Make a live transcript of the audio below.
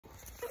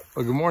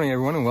Well, good morning,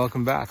 everyone, and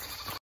welcome back.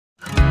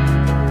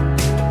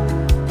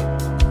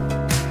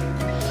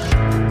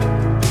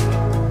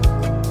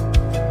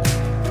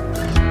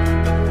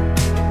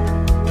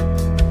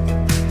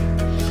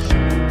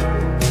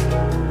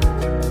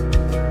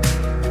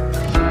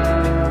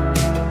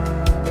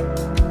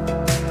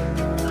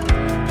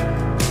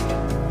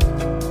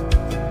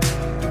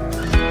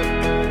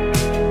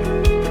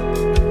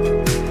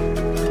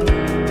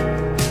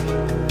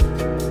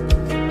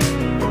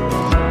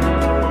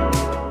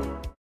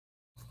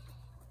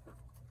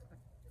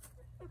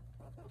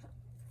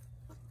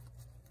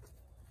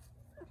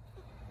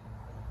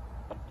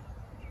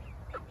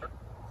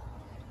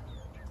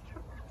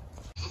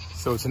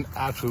 So it's an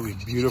absolutely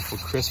beautiful,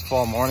 crisp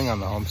fall morning on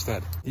the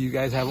homestead. Do you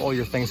guys have all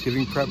your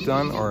Thanksgiving prep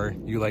done, or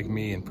you like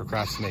me and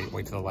procrastinate,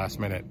 wait till the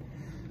last minute?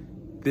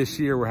 This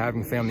year we're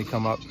having family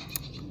come up,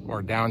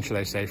 or down should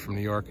I say, from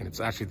New York, and it's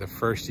actually the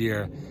first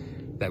year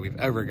that we've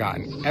ever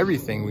gotten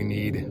everything we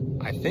need.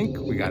 I think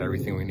we got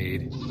everything we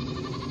need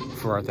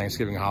for our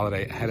Thanksgiving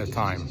holiday ahead of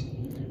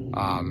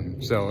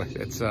time. So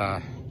it's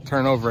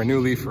turn over a new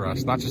leaf for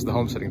us, not just the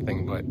homesteading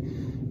thing,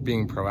 but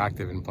being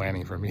proactive and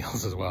planning for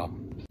meals as well.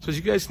 So as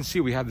you guys can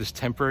see, we have this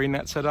temporary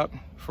net set up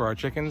for our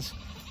chickens.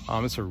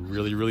 It's a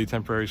really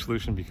temporary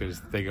solution because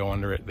they go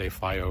under it, they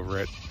fly over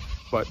it.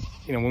 But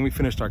you know, when we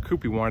finished our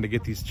coop, we wanted to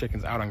get these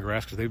chickens out on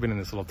grass because they've been in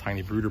this little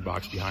tiny brooder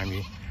box behind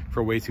me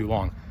for way too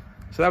long.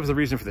 So that was the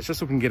reason for this, just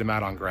so we can get them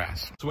out on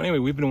grass. So anyway,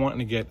 we've been wanting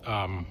to get,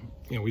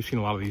 you know, we've seen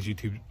a lot of these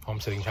YouTube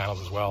homesteading channels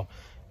as well.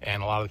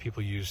 And a lot of the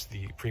people use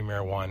the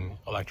Premier One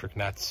electric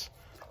nets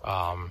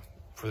for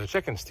their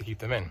chickens to keep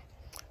them in.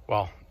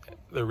 Well,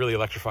 they're really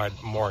electrified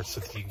more so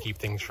that you can keep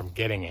things from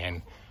getting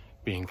in,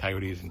 being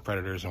coyotes and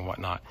predators and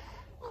whatnot.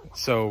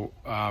 So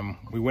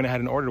we went ahead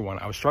and ordered one.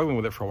 I was struggling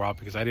with it for a while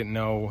because I didn't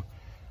know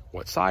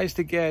what size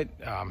to get,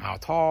 how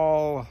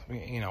tall,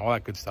 you know, all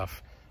that good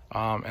stuff.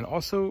 And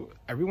also,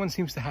 everyone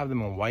seems to have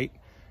them in white.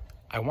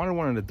 I wanted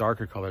one in a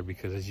darker color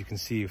because, as you can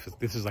see, if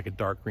this is like a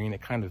dark green,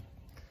 it kind of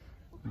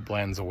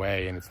blends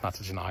away and it's not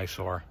such an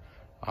eyesore.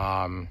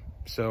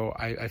 So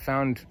I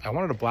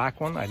wanted a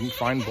black one. I didn't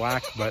find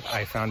black, but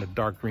I found a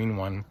dark green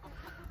one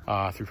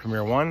through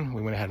Premier One.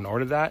 We went ahead and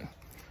ordered that,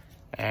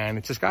 and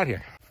it just got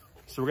here.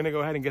 So we're gonna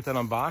go ahead and get that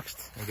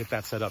unboxed and get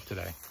that set up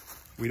today.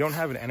 We don't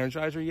have an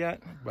Energizer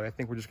yet, but I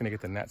think we're just gonna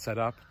get the net set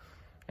up,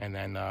 and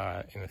then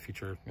in the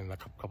future, in a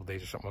couple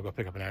days or something, we'll go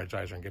pick up an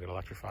Energizer and get it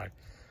electrified.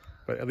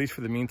 But at least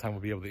for the meantime,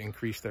 we'll be able to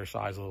increase their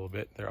size a little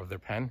bit, of their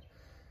pen,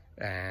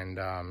 and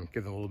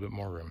give them a little bit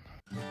more room.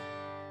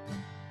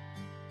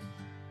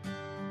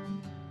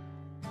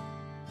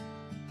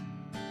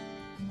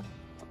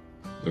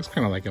 Looks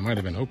kind of like it might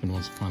have been open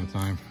once upon a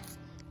time.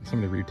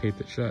 Somebody retaped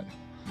it shut.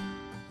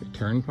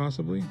 Return,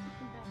 possibly?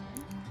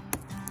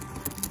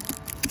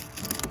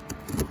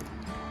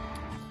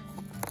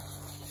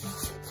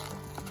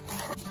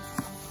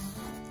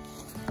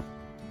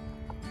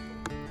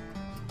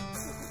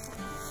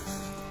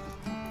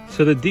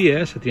 So the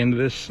DS at the end of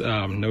this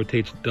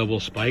notates double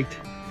spiked.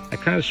 I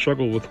kind of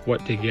struggle with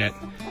what to get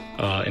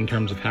in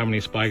terms of how many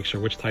spikes or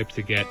which types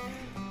to get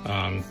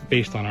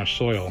based on our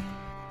soil.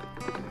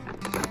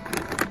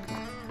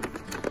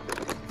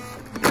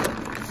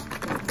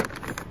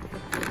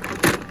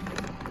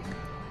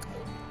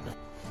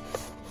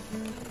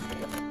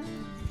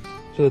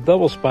 So the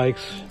double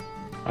spikes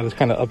are this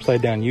kind of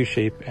upside down U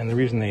shape, and the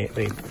reason they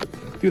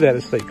do that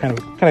is they kind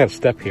of have a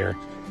step here,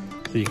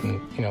 so you can,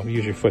 you know,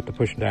 use your foot to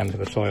push it down into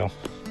the soil.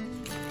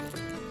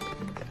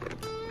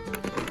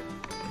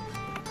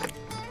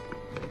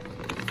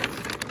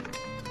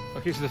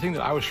 Okay, so the thing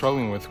that I was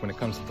struggling with when it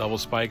comes to double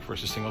spike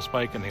versus single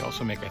spike, and they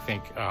also make, I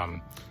think,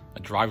 a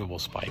drivable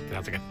spike that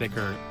has like a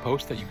thicker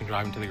post that you can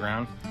drive into the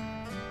ground.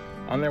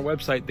 On their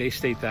website, they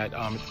state that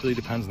it really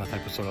depends on the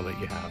type of soil that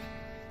you have.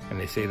 And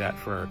they say that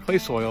for clay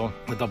soil,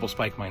 the double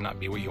spike might not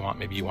be what you want.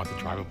 Maybe you want the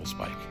drivable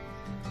spike.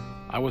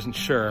 I wasn't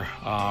sure.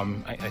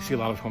 I see a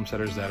lot of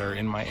homesteaders that are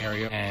in my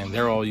area, and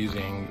they're all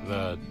using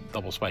the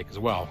double spike as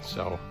well.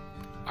 So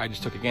I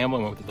just took a gamble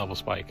and went with the double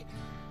spike.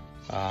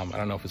 I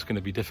don't know if it's going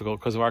to be difficult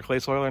because of our clay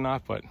soil or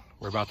not, but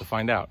we're about to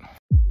find out.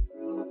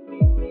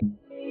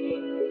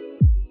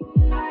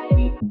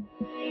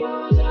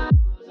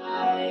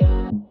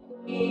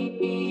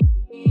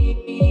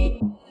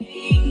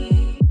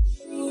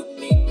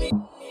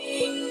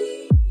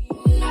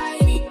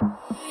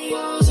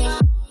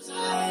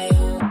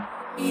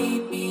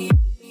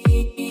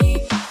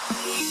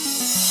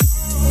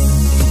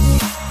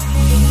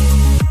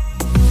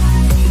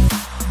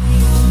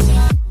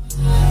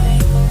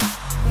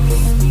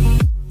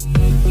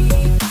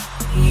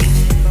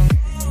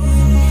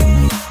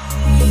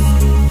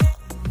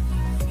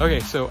 Okay,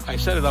 so I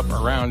set it up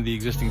around the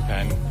existing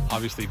pen,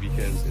 obviously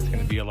because it's going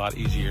to be a lot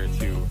easier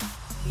to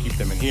keep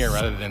them in here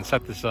rather than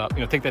set this up, you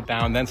know, take that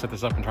down, then set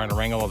this up and trying to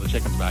wrangle all the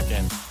chickens back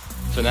in.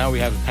 So now we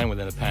have a pen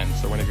within a pen,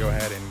 so we're going to go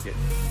ahead and get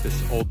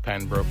this old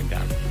pen broken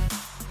down.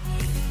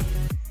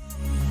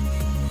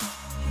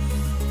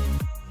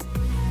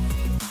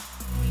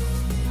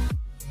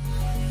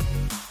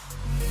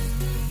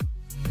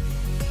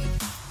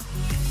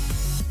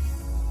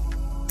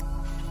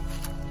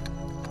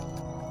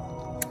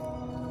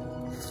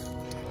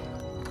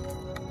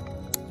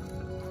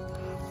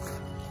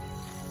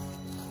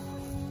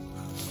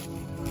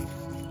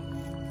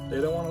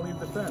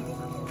 fence.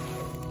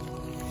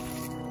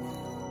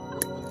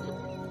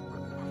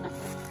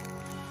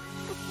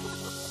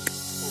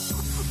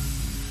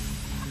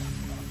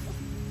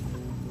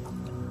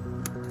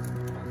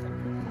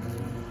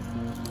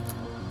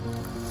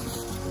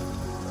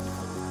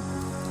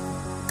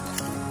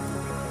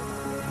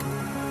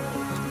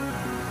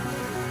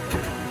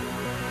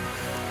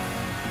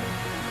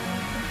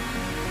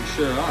 You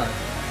sure are.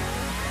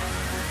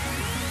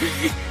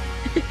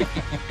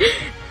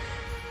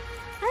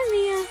 Hi,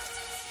 Mia.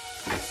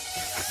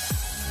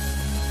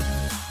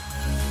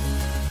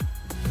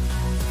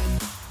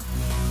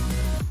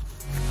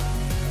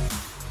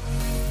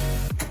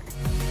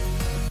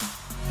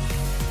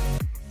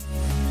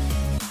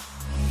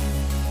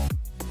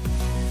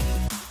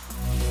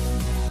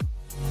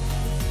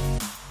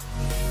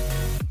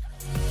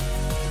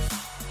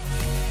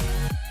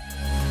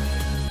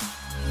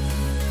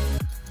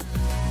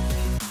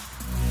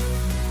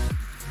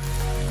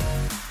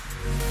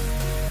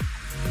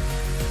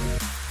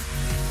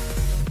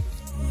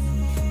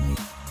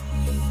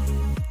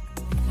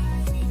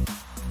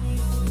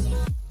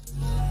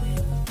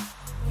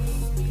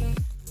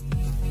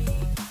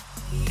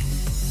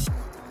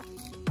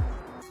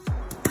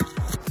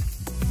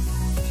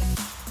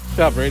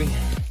 Good job, Brady.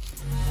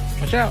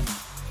 Watch out.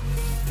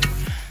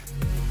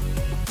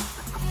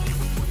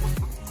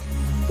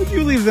 Would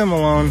you leave them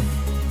alone?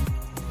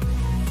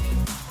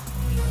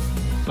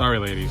 Sorry,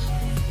 ladies.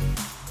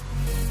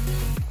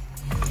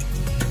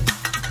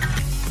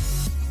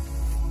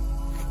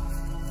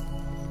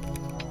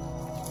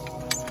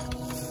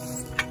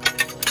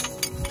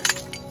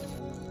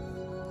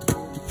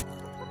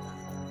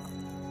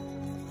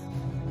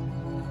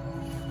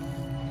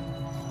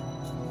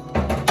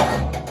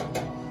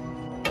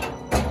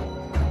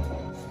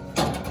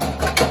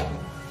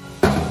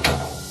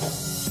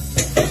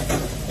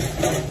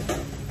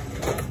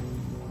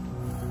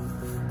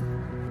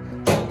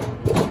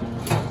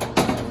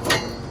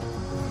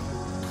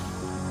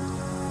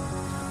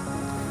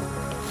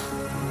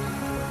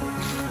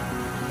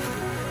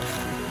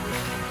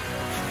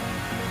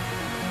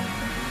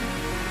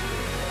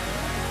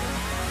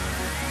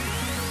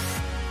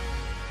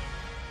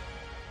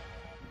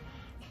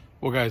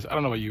 Well, guys, I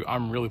don't know about you.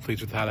 I'm really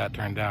pleased with how that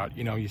turned out.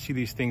 You know, you see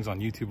these things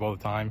on YouTube all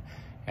the time,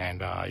 and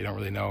you don't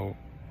really know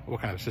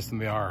what kind of system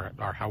they are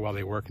or how well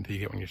they work until you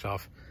get one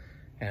yourself.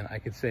 And I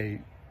could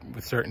say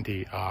with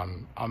certainty,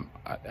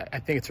 I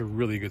think it's a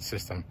really good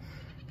system.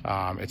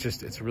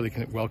 It's a really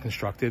well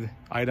constructed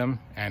item,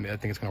 and I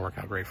think it's going to work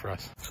out great for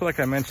us. So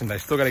like I mentioned, I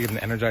still got to get an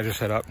Energizer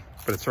set up,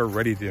 but it's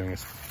already doing a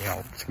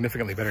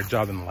significantly better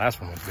job than the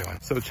last one was doing.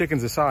 So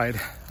chickens aside,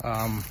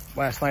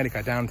 last night it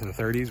got down to the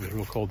 30s. It was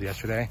real cold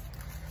yesterday.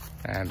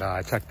 And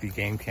I checked the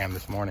game cam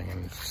this morning,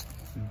 and it's just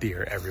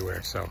deer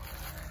everywhere. So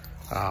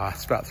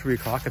it's about 3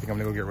 o'clock. I think I'm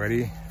gonna go get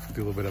ready,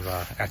 do a little bit of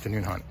an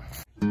afternoon hunt.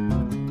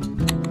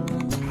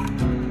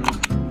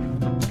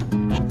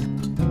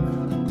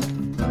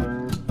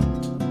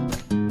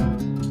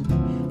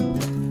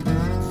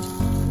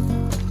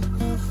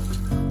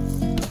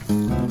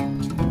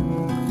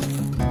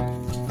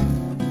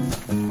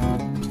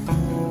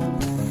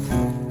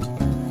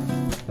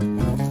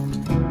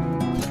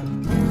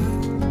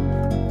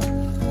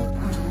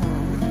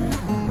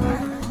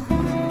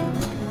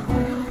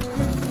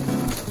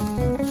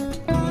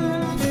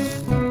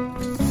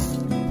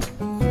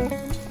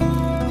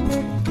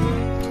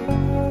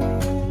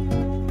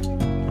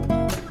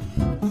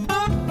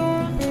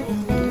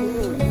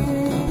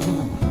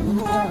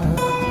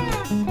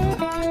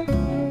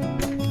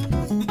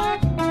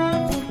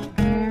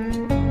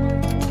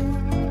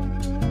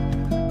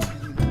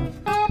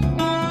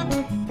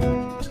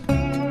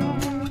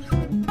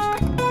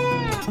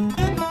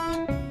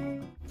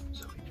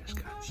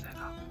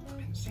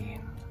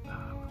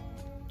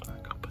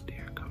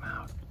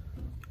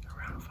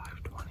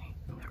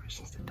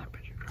 Since the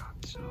temperature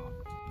dropped, so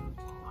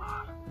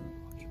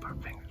we'll keep our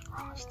fingers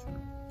crossed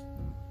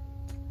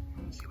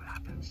and see what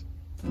happens.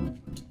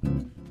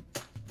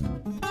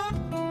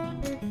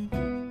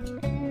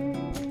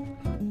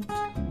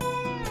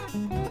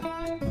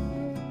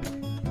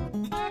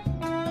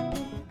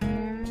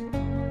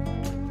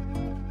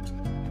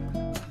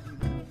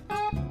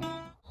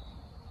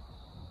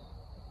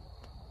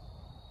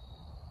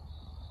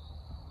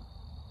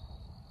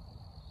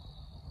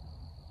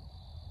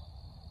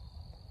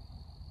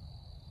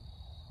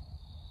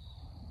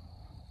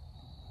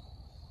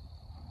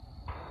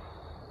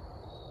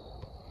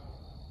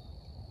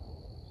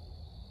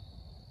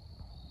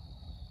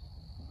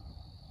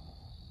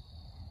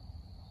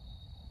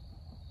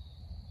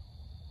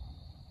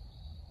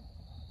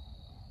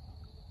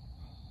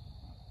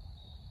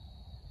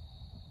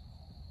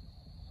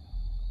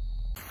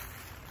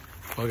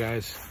 Well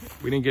guys,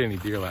 we didn't get any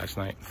deer last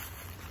night,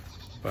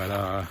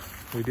 but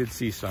we did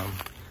see some.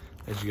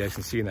 As you guys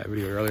can see in that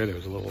video earlier, there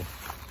was a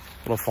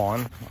little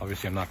fawn.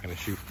 Obviously I'm not going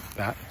to shoot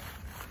that.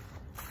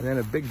 And then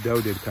a big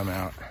doe did come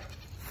out,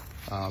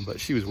 but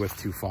she was with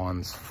 2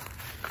 fawns.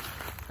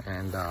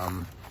 And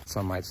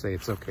some might say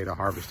it's okay to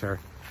harvest her.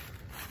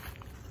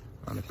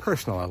 On a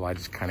personal level, I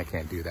just kind of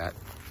can't do that.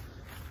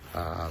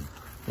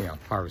 You know,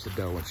 harvest a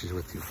doe when she's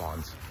with 2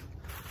 fawns.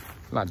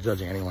 I'm not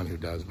judging anyone who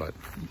does, but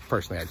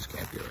personally, I just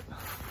can't do it.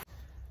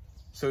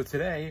 So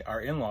today,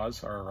 our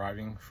in-laws are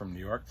arriving from New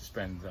York to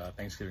spend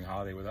Thanksgiving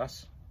holiday with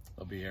us.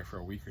 They'll be here for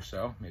a week or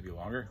so, maybe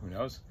longer, who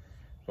knows.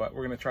 But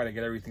we're gonna try to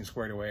get everything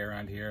squared away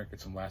around here,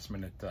 get some last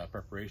minute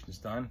preparations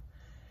done.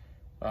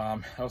 I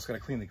also gotta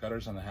clean the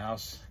gutters on the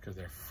house because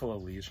they're full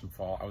of leaves from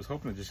fall. I was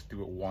hoping to just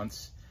do it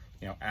once,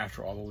 you know,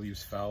 after all the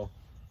leaves fell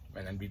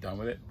and then be done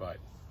with it, but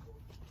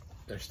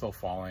they're still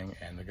falling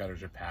and the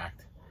gutters are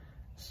packed.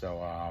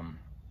 So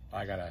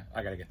I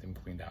gotta get them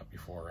cleaned out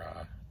before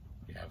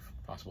we have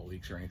possible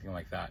leaks or anything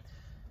like that.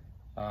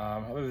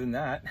 Other than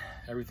that,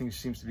 everything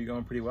seems to be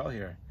going pretty well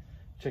here.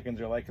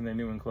 Chickens are liking their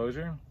new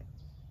enclosure.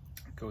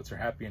 Goats are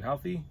happy and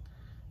healthy,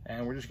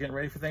 and we're just getting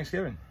ready for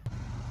Thanksgiving.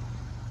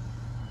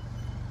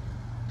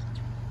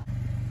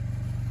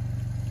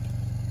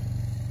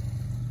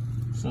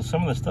 So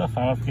some of the stuff,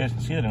 I don't know if you guys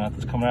can see it or not,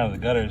 that's coming out of the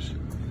gutters.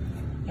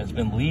 It's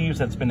been leaves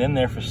that's been in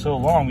there for so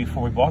long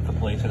before we bought the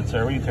place that it's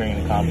already turning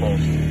into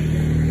compost.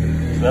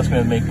 So that's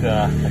going to make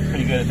a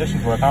pretty good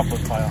addition to our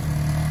compost pile.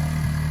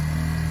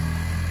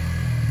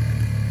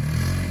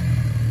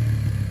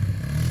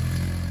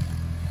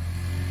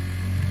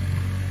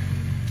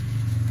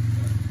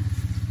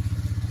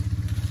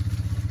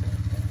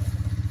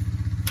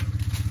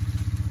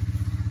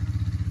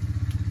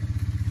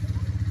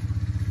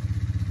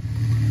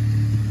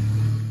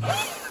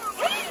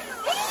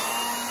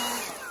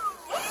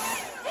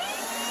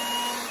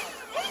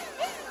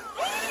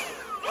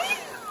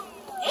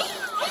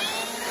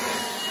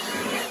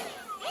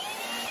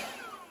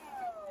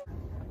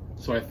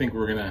 So I think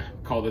we're gonna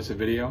call this a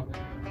video.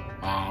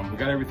 We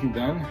got everything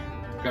done.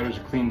 Gutters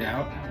are cleaned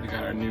out. We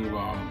got our new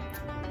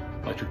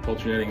electric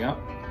poultry netting up.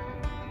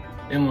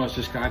 In-laws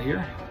just got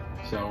here,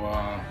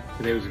 so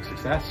today was a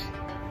success.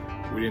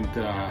 We didn't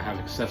have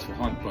a successful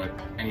hunt, but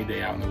any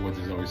day out in the woods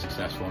is always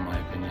successful in my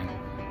opinion.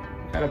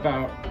 Got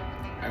about,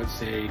 I would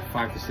say,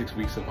 5 to 6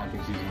 weeks of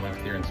hunting season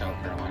left here in South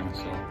Carolina,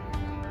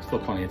 so still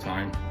plenty of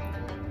time.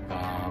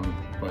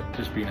 But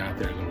just being out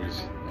there is always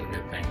a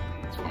good thing.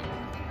 It's fun.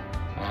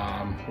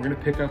 We're gonna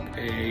pick up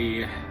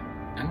I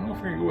don't know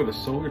if we're gonna go with a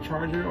solar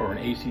charger or an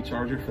AC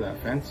charger for that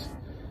fence,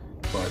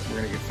 but we're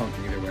gonna get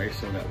something either way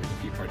so that we can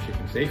keep our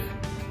chickens safe.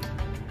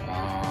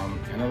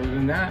 And other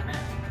than that,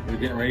 we're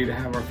getting ready to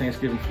have our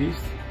Thanksgiving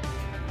feast.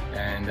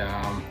 And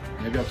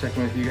maybe I'll check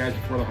in with you guys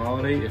before the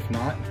holiday. If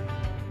not,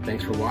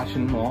 thanks for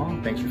watching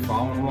along. Thanks for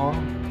following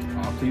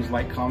along. Please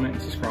like, comment,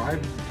 and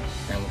subscribe,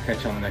 and we'll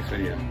catch you on the next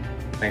video.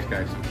 Thanks,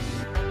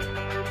 guys.